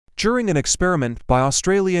During an experiment by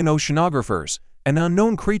Australian oceanographers, an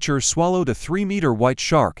unknown creature swallowed a 3-meter white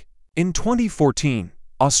shark. In 2014,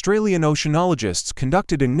 Australian oceanologists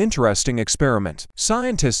conducted an interesting experiment.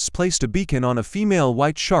 Scientists placed a beacon on a female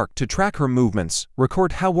white shark to track her movements,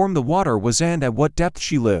 record how warm the water was and at what depth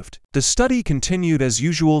she lived. The study continued as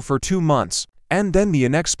usual for 2 months, and then the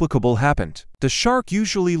inexplicable happened. The shark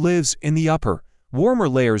usually lives in the upper, warmer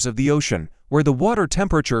layers of the ocean, where the water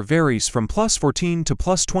temperature varies from +14 to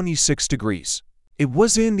 +26 degrees. It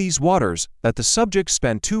was in these waters that the subject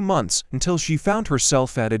spent 2 months until she found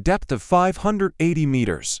herself at a depth of 580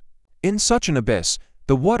 meters. In such an abyss,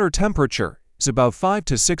 the water temperature is about 5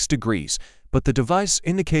 to 6 degrees, but the device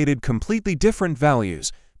indicated completely different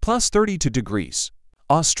values, +32 degrees.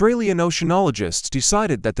 Australian oceanologists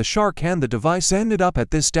decided that the shark and the device ended up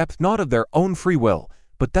at this depth not of their own free will,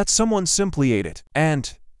 but that someone simply ate it,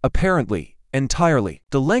 and, apparently, entirely.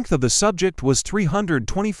 The length of the subject was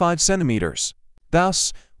 325 centimeters.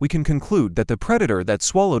 Thus, we can conclude that the predator that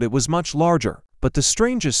swallowed it was much larger. But the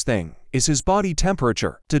strangest thing is his body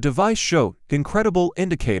temperature. The device showed incredible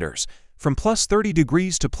indicators, from +30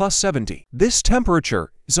 degrees to +70. This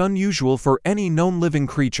temperature is unusual for any known living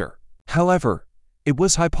creature. However, it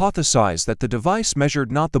was hypothesized that the device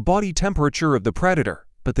measured not the body temperature of the predator,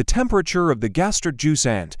 but the temperature of the gastric juice,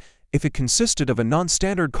 and, if it consisted of a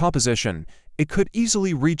non-standard composition, it could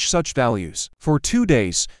easily reach such values. For 2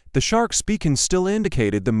 days, the shark's beacon still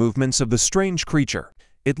indicated the movements of the strange creature.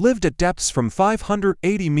 It lived at depths from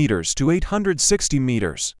 580 meters to 860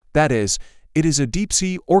 meters. That is, it is a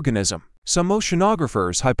deep-sea organism. Some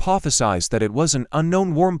oceanographers hypothesized that it was an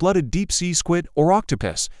unknown warm-blooded deep-sea squid or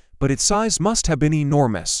octopus, but its size must have been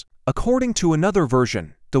enormous. According to another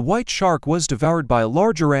version, the white shark was devoured by a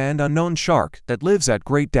larger and unknown shark that lives at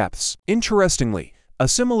great depths. Interestingly, a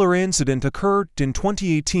similar incident occurred in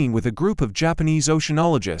 2018 with a group of Japanese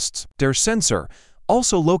oceanologists. Their sensor,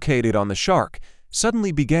 also located on the shark,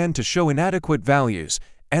 suddenly began to show inadequate values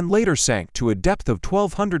and later sank to a depth of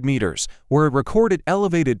 1,200 meters, where it recorded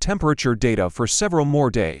elevated temperature data for several more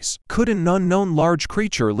days. Could an unknown large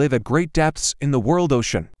creature live at great depths in the world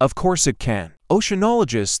ocean? Of course it can.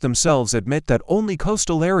 Oceanologists themselves admit that only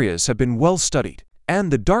coastal areas have been well studied, and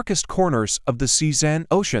the darkest corners of the seas and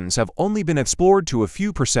oceans have only been explored to a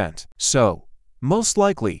few percent. So, most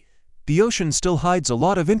likely, the ocean still hides a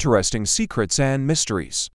lot of interesting secrets and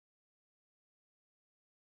mysteries.